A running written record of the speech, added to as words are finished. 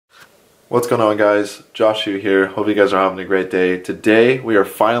What's going on, guys? Josh here. Hope you guys are having a great day. Today we are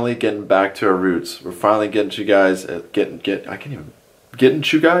finally getting back to our roots. We're finally getting you guys getting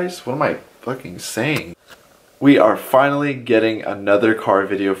you guys? What am I fucking saying? We are finally getting another car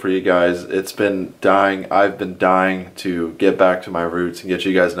video for you guys. It's been dying. I've been dying to get back to my roots and get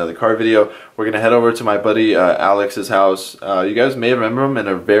you guys another car video. We're gonna head over to my buddy Alex's house. You guys may remember him in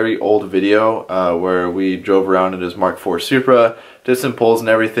a very old video where we drove around in his Mark IV Supra, did some pulls and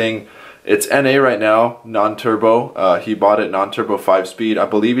everything. It's NA right now, non-turbo. He bought it non-turbo 5-speed. I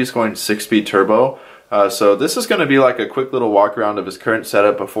believe he's going 6-speed turbo. So this is going to be like a quick little walk around of his current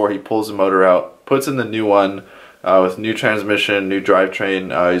setup before he pulls the motor out, puts in the new one with new transmission, new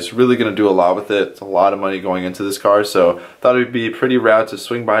drivetrain. He's really going to do a lot with it. It's a lot of money going into this car, so thought it would be pretty rad to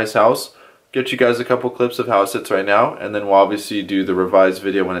swing by his house, get you guys a couple clips of how it sits right now, and then we'll obviously do the revised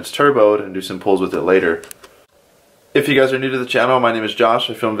video when it's turboed and do some pulls with it later. If you guys are new to the channel, my name is Josh.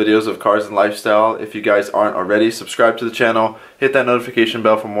 I film videos of cars and lifestyle. If you guys aren't already, subscribe to the channel, hit that notification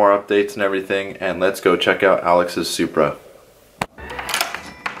bell for more updates and everything, and let's go check out Alex's Supra.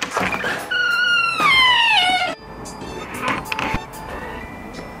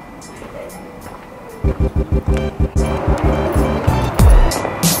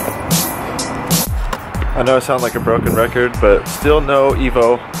 I know I sound like a broken record, but still no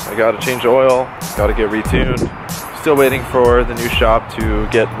Evo. I gotta change oil, gotta get retuned. Still waiting for the new shop to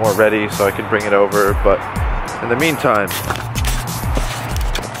get more ready so I can bring it over, but in the meantime,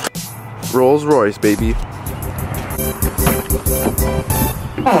 Rolls Royce, baby.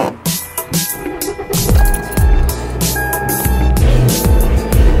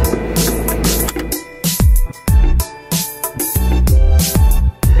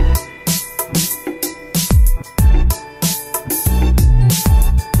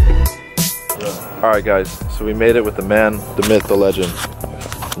 Alright guys, so we made it with the man, the myth, the legend,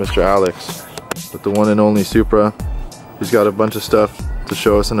 Mr. Alex, with the one and only Supra. He's got a bunch of stuff to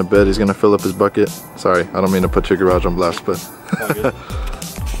show us in a bit. He's gonna fill up his bucket. Sorry, I don't mean to put your garage on blast, but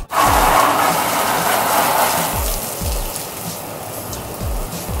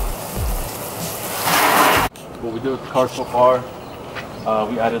what we did with the car so far,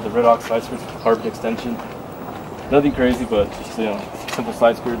 we added the red ox side skirts with the carbon extension. Nothing crazy, but just, you know, simple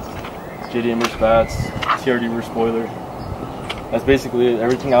side skirts. JDM rear spats, TRD rear spoiler. That's basically it.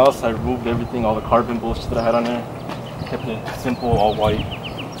 Everything else, I removed everything, all the carbon bullshit that I had on there. Kept it simple, all white,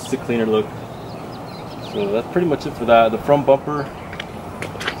 just a cleaner look. So that's pretty much it for that. The front bumper,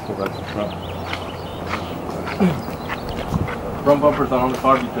 let's go back to the front. Front bumper's not on the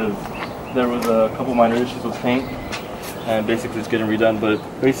car because there was a couple minor issues with paint, and basically it's getting redone. But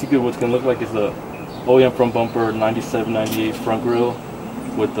basically what's gonna look like is the OEM front bumper, 97, 98 front grille,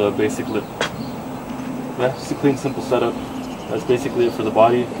 with the basic lip. Yeah, just a clean, simple setup. That's basically it for the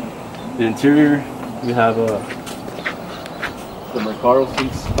body. The interior, we have the Recaro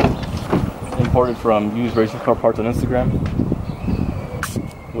seats, imported from used racing car parts on Instagram,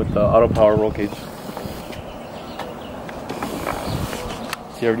 with the auto power roll cage.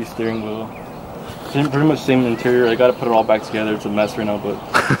 TRD steering wheel. Pretty much same interior. I gotta put it all back together. It's a mess right now, but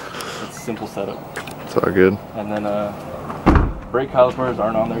it's a simple setup. It's all good. And then brake calipers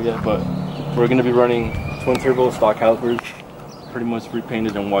aren't on there yet, but we're going to be running twin turbo stock calipers, pretty much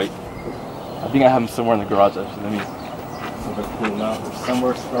repainted in white. I think I have them somewhere in the garage actually. Let me pull them out. There's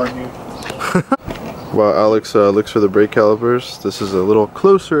somewhere starting here. While Alex looks for the brake calipers, this is a little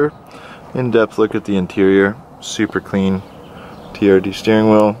closer, in-depth look at the interior. Super clean TRD steering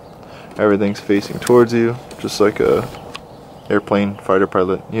wheel. Everything's facing towards you, just like a airplane fighter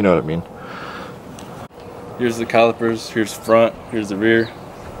pilot. You know what I mean. Here's the calipers, here's front, here's the rear.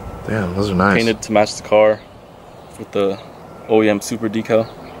 Damn, those are nice. Painted to match the car with the OEM Supra decal.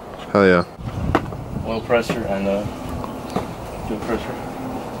 Hell yeah. Oil pressure and fuel pressure.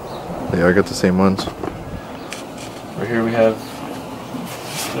 Yeah, I got the same ones. Right here we have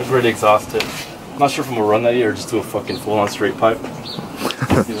a great exhaust tip. I'm not sure if I'm gonna run that yet or just do a fucking full-on straight pipe.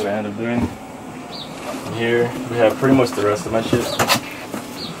 Let's see what I end up doing. And here we have pretty much the rest of my shit.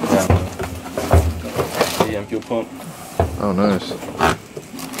 Fuel pump. Oh, nice.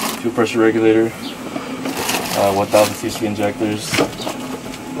 Fuel pressure regulator. 1000 cc injectors.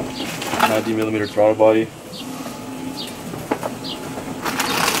 90mm throttle body.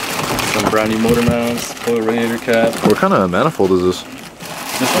 Some brand new motor mounts. Coil radiator cap. What kind of manifold is this?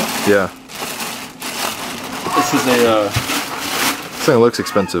 This one? Yeah. This is a. This thing looks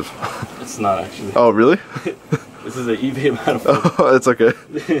expensive. It's not actually. Oh, really? This is an eBay manifold. Oh, it's okay.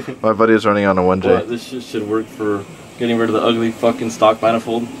 My buddy is running on a 1J. But this shit should work for getting rid of the ugly fucking stock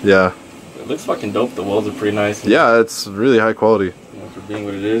manifold. Yeah. It looks fucking dope. The welds are pretty nice. Yeah, it's really high quality. Yeah. for being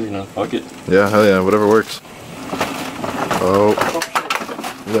what it is, you know, fuck it. Yeah, hell yeah, whatever works. Oh,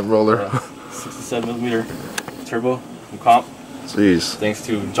 lip roller. 67mm turbo from Comp. Jeez. Thanks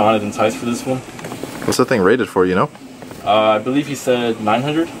to Jonathan Tice for this one. What's the thing rated for, you know? I believe he said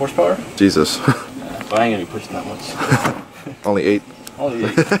 900 horsepower. Jesus. Yeah, but I ain't gonna be pushing that much. Only 8. Only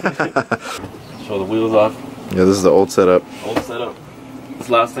 8. Show the wheels off. Yeah, this is the old setup. Old setup. This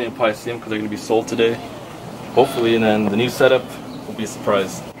last thing you'll probably see them because they're gonna be sold today. Hopefully, and then the new setup will be a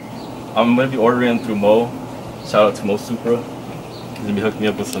surprise. I'm gonna be ordering through Mo. Shout out to Mo Supra. He's gonna be hooking me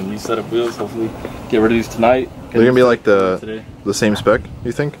up with some new setup wheels. Hopefully, get rid of these tonight. They're gonna be like the same spec,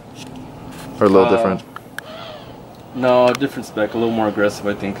 you think? Or a little different? No, different spec, a little more aggressive,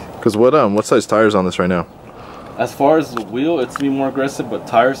 I think. Cause what size tires on this right now? As far as the wheel, it's gonna be more aggressive, but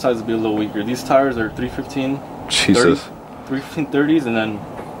tire size will be a little weaker. These tires are 315. Jesus. 315 30s, and then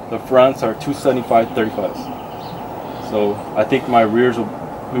the fronts are 275 35s. So I think my rears will,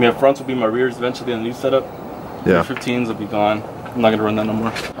 I mean, my fronts will be my rears eventually in the new setup. Yeah. 315s will be gone. I'm not gonna run that no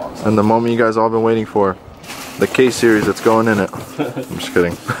more. And the moment you guys all been waiting for, the K series that's going in it. I'm just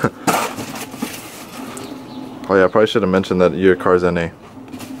kidding. Oh yeah, I probably should have mentioned that your car's NA.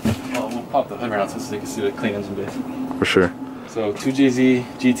 Oh, we'll pop the hood around so they can see the clean engine base. For sure. So 2JZ,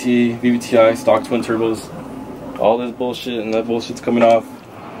 GT, VVTi, stock twin turbos, all this bullshit, and that bullshit's coming off.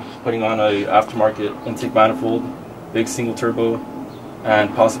 Putting on a aftermarket intake manifold, big single turbo,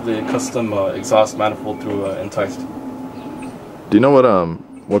 and possibly a custom exhaust manifold through Enticed. Do you know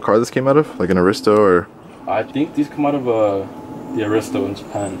what car this came out of? Like an Aristo or? I think these come out of the Aristo in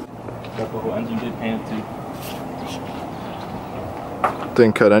Japan. Got the whole engine bit painted too.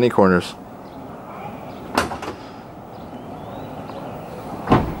 Didn't cut any corners.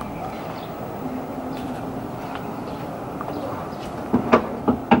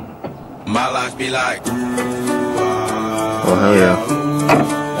 My life be like, Oh hell yeah.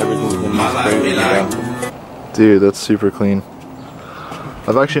 Everything's been my life be like. Dude, that's super clean.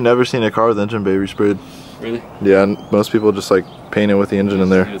 I've actually never seen a car with engine bay resprayed. Really? Yeah, most people just like paint it with the engine in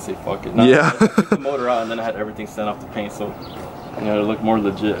there. You just say fuck it. Yeah. I took the motor out and then I had everything sent off to paint, so you know, to look more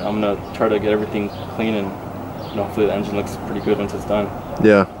legit. I'm gonna try to get everything clean and you know, hopefully the engine looks pretty good once it's done.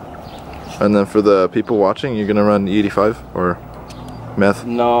 Yeah. And then for the people watching, you're gonna run E85 or meth?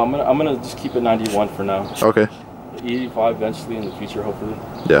 No, I'm gonna just keep it 91 for now. Okay. E85 eventually in the future, hopefully.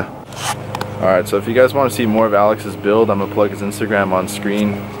 Yeah. Alright, so if you guys want to see more of Alex's build, I'm gonna plug his Instagram on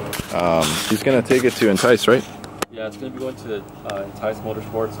screen. He's gonna take it to Entice, right? Yeah, it's gonna be going to Entice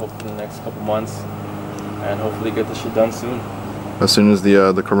Motorsports hopefully in the next couple months, and hopefully get this shit done soon. As soon as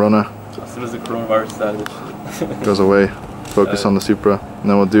the corona As soon as the coronavirus is out of it. goes away, focus on the Supra, and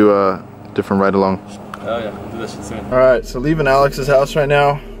then we'll do a different ride along. Oh yeah, we'll do that shit soon. Alright, so leaving Alex's house right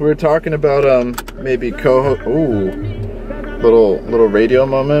now. We were talking about maybe little radio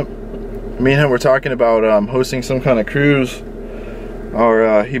moment. Me and him were talking about hosting some kind of cruise,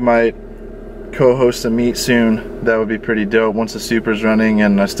 or he might co-host a meet soon. That would be pretty dope once the Supra's running,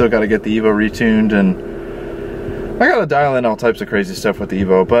 and I still got to get the Evo retuned, and I got to dial in all types of crazy stuff with the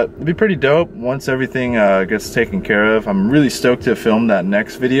Evo, but it'd be pretty dope once everything gets taken care of. I'm really stoked to film that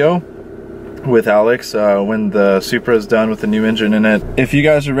next video with Alex when the Supra is done with the new engine in it. If you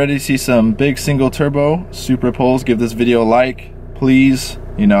guys are ready to see some big single turbo Supra pulls, give this video a like, please.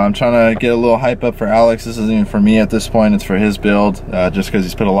 You know, I'm trying to get a little hype up for Alex. This isn't even for me at this point, it's for his build, just because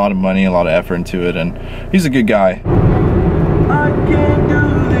he's put a lot of money, a lot of effort into it, and he's a good guy. I can't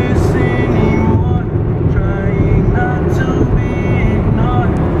do this anymore, trying not to be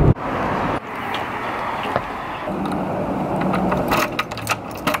ignored.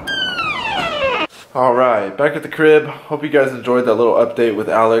 Alright, back at the crib. Hope you guys enjoyed that little update with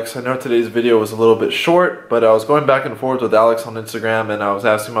Alex. I know today's video was a little bit short, but I was going back and forth with Alex on Instagram, and I was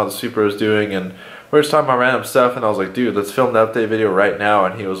asking him how the Supra is doing, and we were just talking about random stuff, and I was like, dude, let's film the update video right now,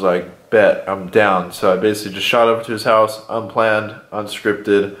 and he was like, bet, I'm down. So I basically just shot over to his house, unplanned,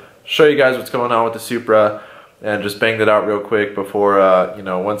 unscripted, show you guys what's going on with the Supra, and just banged it out real quick before, you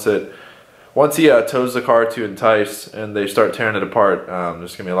know, once he tows the car to Entice and they start tearing it apart,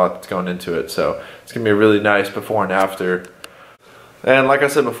 there's going to be a lot that's going into it. So it's going to be a really nice before and after. And like I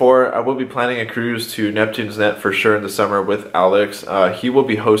said before, I will be planning a cruise to Neptune's Net for sure in the summer with Alex. He will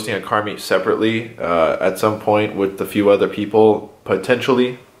be hosting a car meet separately at some point with a few other people,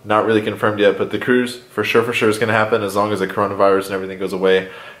 potentially. Not really confirmed yet, but the cruise for sure is going to happen as long as the coronavirus and everything goes away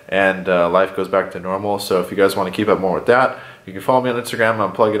and life goes back to normal. So if you guys want to keep up more with that, you can follow me on Instagram.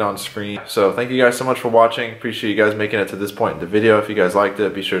 I'll plug it on screen. So thank you guys so much for watching. Appreciate you guys making it to this point in the video. If you guys liked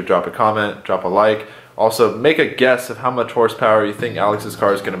it, be sure to drop a comment, drop a like. Also, make a guess of how much horsepower you think Alex's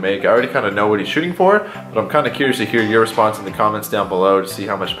car is going to make. I already kind of know what he's shooting for, but I'm kind of curious to hear your response in the comments down below to see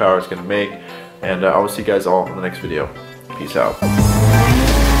how much power it's going to make. And I will see you guys all in the next video. Peace out.